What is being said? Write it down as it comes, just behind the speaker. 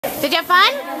Did you have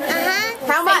fun?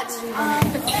 How much?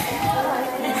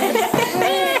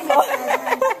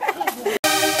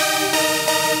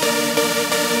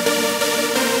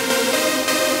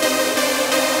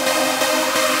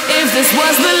 If this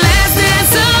was the last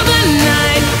dance of the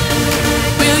night,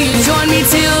 will you join me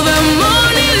till the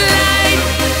morning light?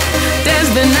 Dance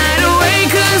the night away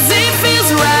 'cause it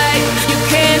feels right. You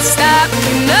can't stop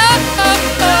me, no.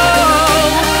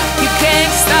 You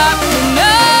can't stop me,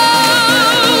 no.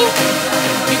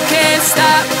 You can't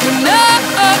stop me, no.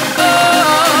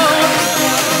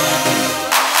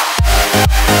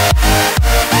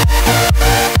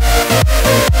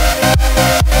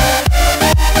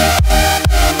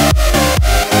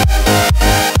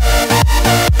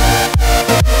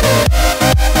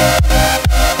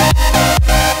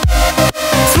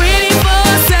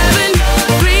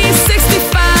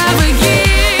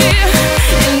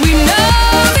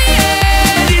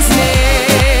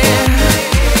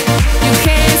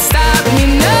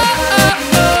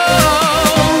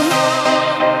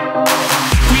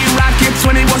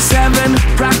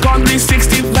 Rock on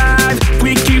 365.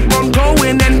 We keep on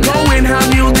going and going. How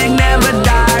music never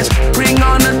dies. Bring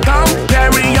on the thumb,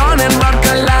 carry on and rock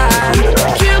a line.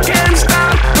 You can't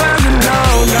stop us, no,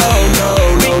 no, no, no.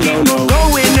 We keep on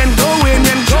going and going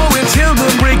and going till the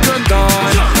break of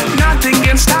dawn. Nothing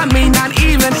can stop me, not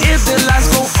even if the lights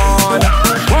go on.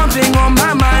 One thing on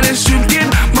my mind is to get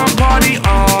my party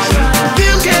on.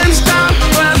 You can't stop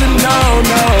us, no,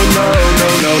 no, no, no,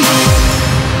 no, no.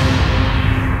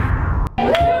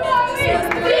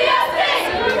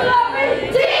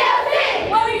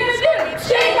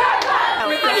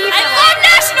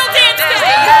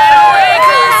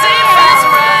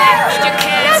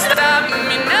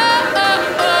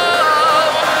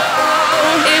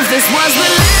 This was the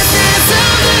last dance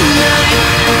of the night.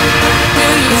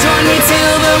 Will you join me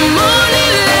till the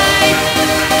morning light?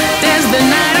 Dance the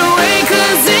night away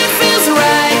 'cause it feels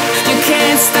right. You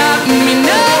can't stop me,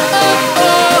 no.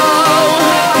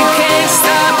 You can't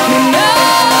stop me, no.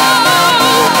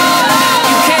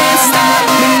 You can't stop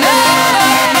me, no.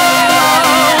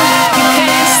 You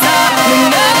can't stop me,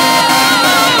 no.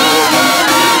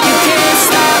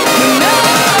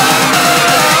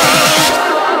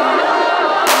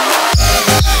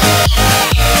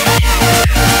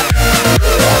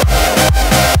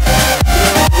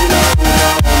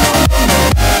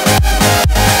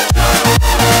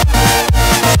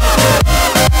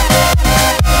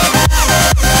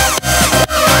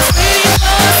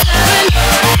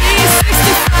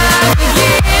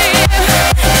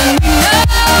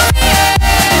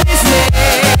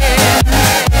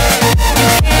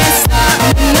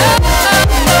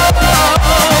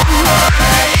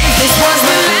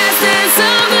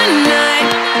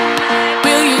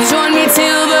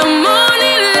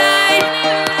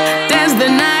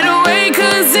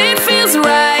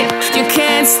 You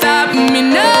can't stop me,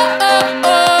 no.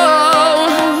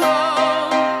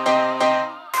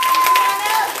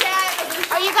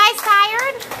 Are you guys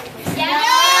tired?